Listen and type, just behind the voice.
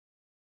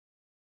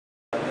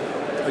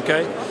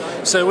Okay,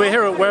 so we're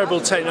here at Wearable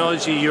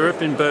Technology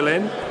Europe in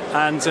Berlin,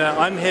 and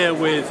I'm here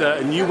with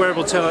a new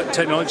wearable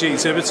technology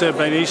exhibitor,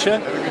 Benisha,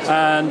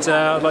 and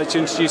I'd like to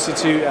introduce you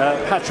to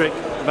Patrick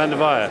van der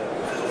Weyer.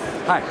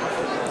 Hi.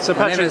 So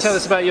Patrick, tell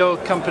us about your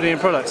company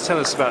and products. Tell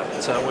us about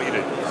what you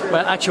do.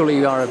 Well, actually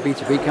we are a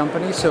B2B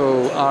company,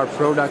 so our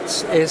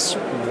products is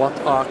what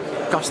our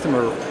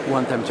customer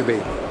want them to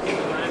be.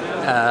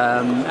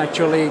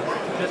 Actually,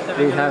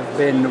 we have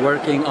been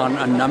working on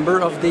a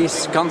number of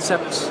these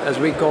concepts, as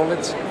we call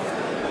it,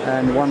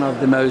 and one of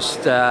the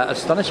most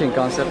astonishing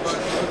concepts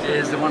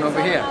is the one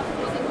over here,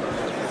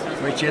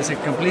 which is a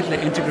completely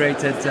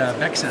integrated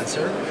back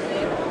sensor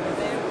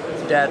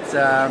that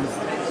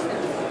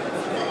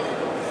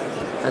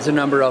has a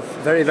number of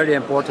very, very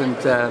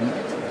important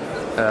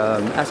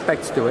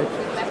aspects to it.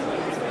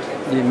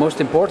 The most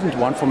important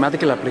one for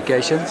medical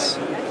applications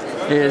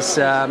is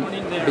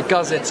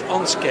because it's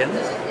on skin,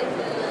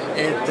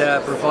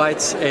 it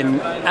provides an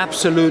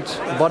absolute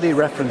body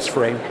reference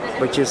frame,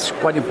 which is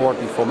quite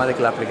important for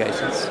medical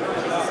applications.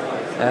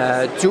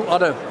 Two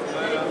other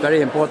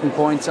very important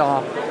points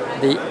are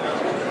the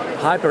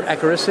hyper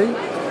accuracy,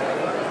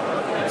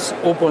 it's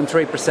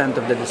 0.3%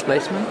 of the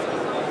displacement,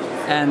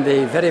 and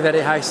the very,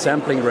 very high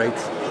sampling rate.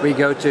 We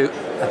go to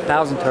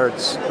 1000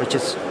 Hertz, which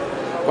is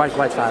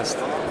quite fast,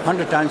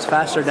 100 times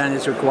faster than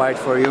is required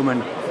for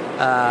human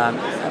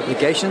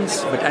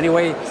applications, but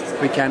anyway,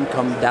 we can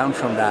come down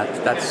from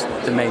that. That's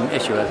the main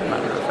issue, as a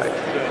matter of fact.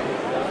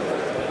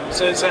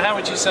 So how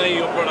would you say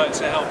your products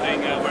are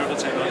helping wearable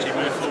technology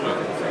move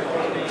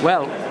forward?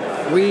 Well,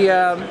 we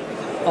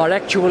are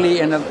actually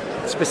in a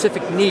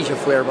specific niche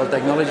of wearable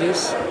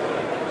technologies.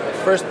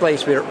 First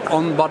place, we're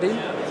on body,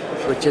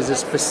 which is a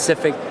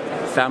specific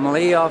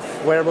family of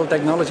wearable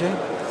technology.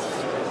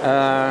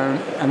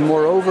 And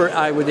moreover,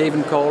 I would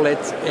even call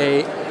it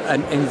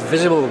an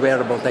invisible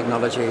wearable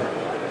technology.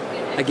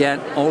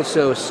 Again,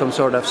 also some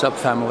sort of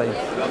subfamily.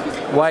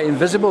 Why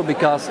invisible?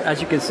 Because,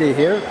 as you can see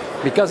here,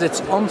 because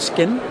it's on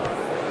skin,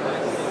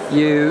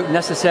 you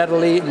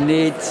necessarily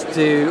need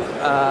to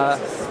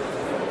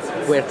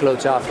wear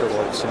clothes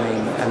afterwards. I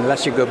mean,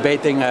 unless you go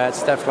bathing,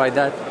 stuff like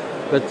that.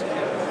 But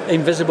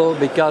invisible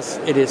because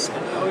it is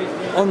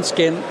on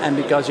skin and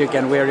because you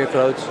can wear your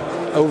clothes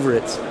over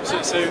it. So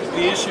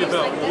the issue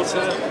about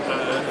water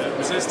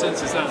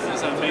resistance, is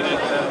that made it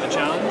a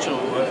challenge? Or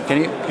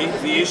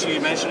the issue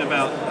you mentioned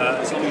about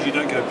as long as you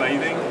don't go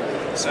bathing?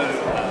 So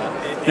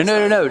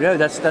no,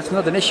 that's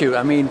not an issue.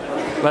 I mean,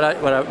 what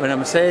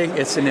I'm saying,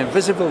 it's an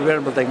invisible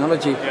wearable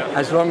technology,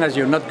 as long as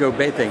you not go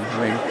bathing. I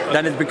mean,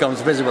 then it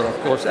becomes visible, of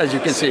course, as you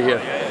can see here.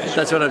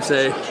 That's what I'm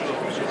saying.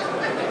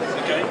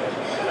 Okay,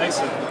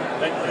 excellent.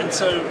 And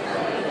so,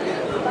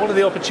 what are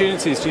the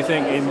opportunities, do you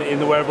think, in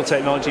the wearable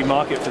technology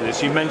market for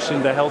this? You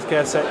mentioned the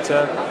healthcare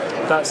sector.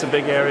 That's a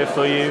big area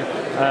for you.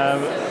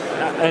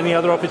 Any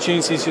other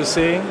opportunities you're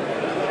seeing?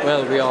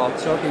 Well, we are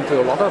talking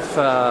to a lot of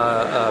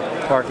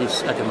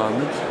parties at the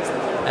moment,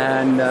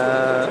 and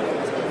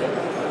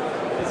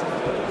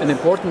an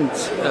important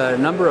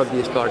number of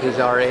these parties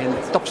are in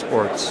top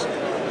sports,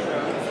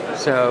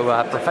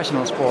 so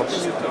professional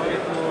sports.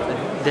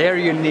 There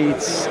you need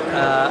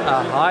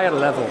a higher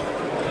level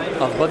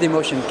of body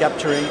motion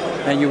capturing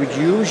than you would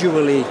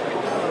usually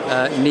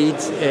need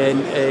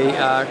in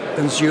a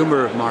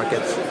consumer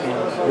market,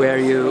 where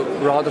you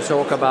rather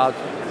talk about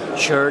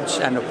shirts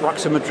and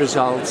approximate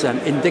results and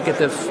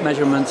indicative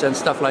measurements and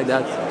stuff like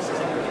that.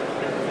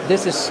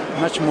 This is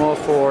much more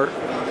for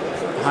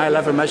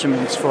high-level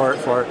measurements, for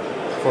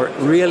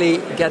really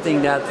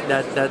getting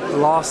that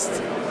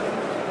last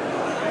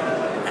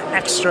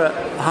extra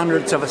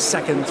hundredths of a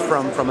second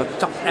from a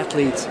top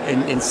athlete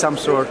in some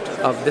sort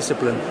of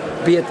discipline,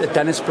 be it a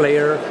tennis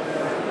player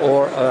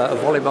or a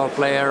volleyball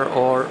player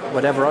or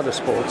whatever other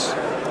sports.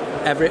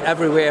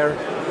 Everywhere,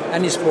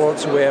 any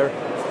sports where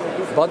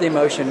body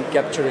motion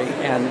capturing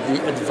and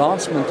the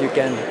advancement you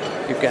can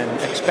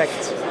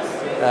expect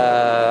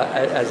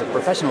as a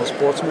professional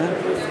sportsman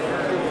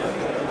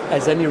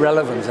has any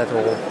relevance at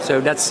all.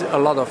 So that's a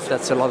lot of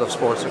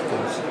sports, of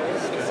course.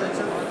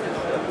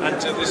 And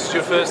this is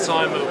your first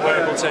time at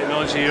Wearable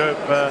Technology Europe.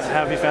 How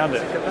have you found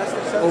it?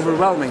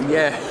 Overwhelming,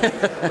 yeah.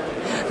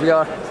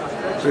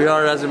 We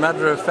are, as a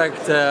matter of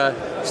fact,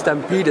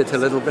 stampeded a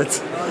little bit.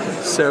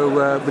 So,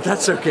 but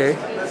that's okay.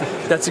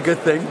 That's a good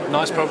thing.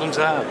 Nice problem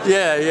to have.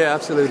 Yeah,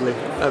 absolutely.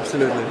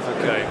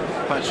 Okay,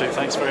 Patrick,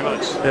 thanks very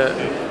much.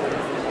 Yeah.